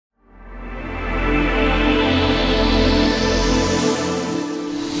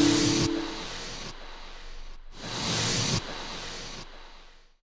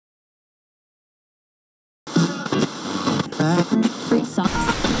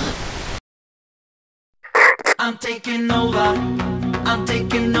I'm taking over. I'm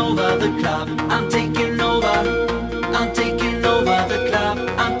taking over the club. I'm taking over. I'm taking over the club.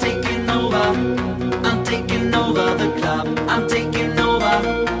 I'm taking over. I'm taking over the club. I'm taking over.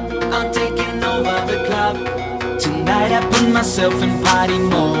 I'm taking over the club. Tonight I put myself in party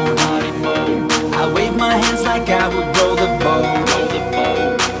mode. I wave my hands like I would roll the boat.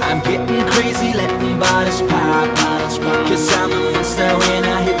 I'm getting crazy, letting bodies pop. Cause I'm a monster when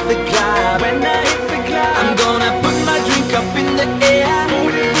I hit the club. I'm gonna put my drink up in the air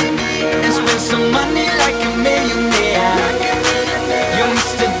and spend some money like a millionaire. Yo,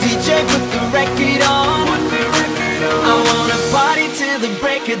 Mr. DJ, put the record on. I wanna party till the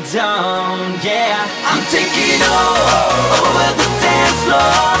break of dawn. Yeah, I'm taking over the dance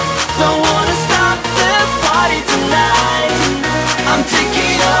floor. Don't wanna stop the party tonight. I'm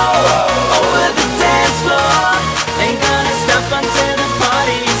taking over the dance floor. Ain't gonna stop until the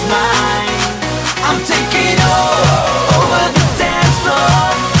party is mine. I'm taking over the dance floor.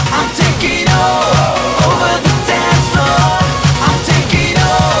 I'm taking over the dance floor. I'm taking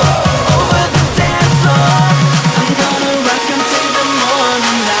over the dance floor. I'm gonna rock until the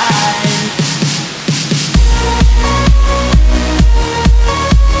morning light.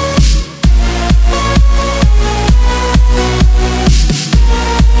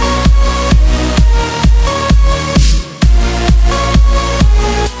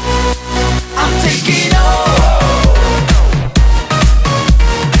 I'm taking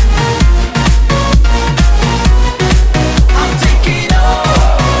I'm taking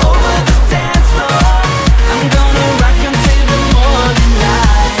over the dance floor. I'm gonna rock until the morning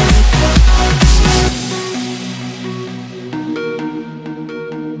light.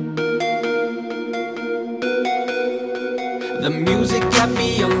 The music got me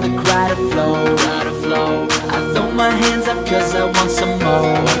on the crowded floor. I throw my hands up cause I want some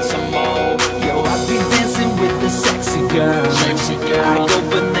more. Yo, I'll be dancing with the sexy girl. I go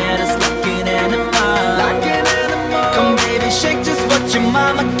bananas like an animal. Come baby, shake just what your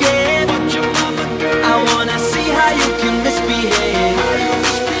mama gave. I wanna see how you can misbehave.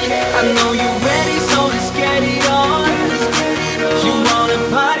 I know you're ready, so let's get it on. You wanna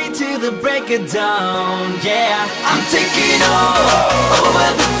party till the break of dawn. Yeah, I'm taking over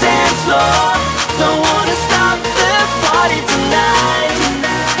the dance floor. Don't wanna stop the party tonight.